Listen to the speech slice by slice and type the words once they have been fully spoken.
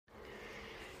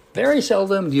Very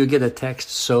seldom do you get a text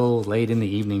so late in the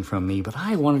evening from me, but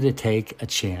I wanted to take a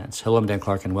chance. Hello, I'm Dan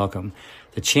Clark, and welcome.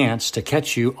 The chance to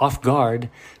catch you off guard,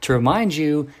 to remind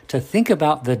you to think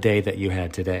about the day that you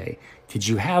had today. Did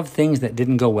you have things that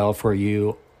didn't go well for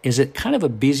you? Is it kind of a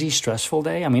busy, stressful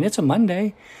day? I mean, it's a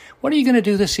Monday. What are you going to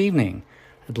do this evening?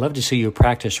 I'd love to see you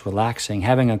practice relaxing,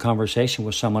 having a conversation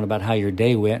with someone about how your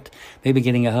day went, maybe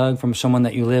getting a hug from someone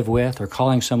that you live with, or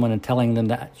calling someone and telling them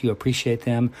that you appreciate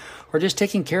them, or just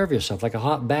taking care of yourself, like a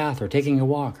hot bath, or taking a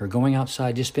walk, or going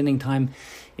outside, just spending time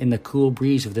in the cool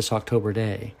breeze of this October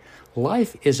day.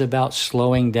 Life is about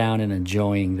slowing down and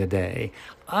enjoying the day.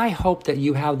 I hope that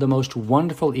you have the most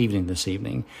wonderful evening this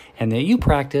evening, and that you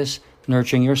practice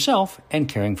nurturing yourself and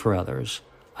caring for others.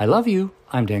 I love you.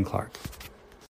 I'm Dan Clark.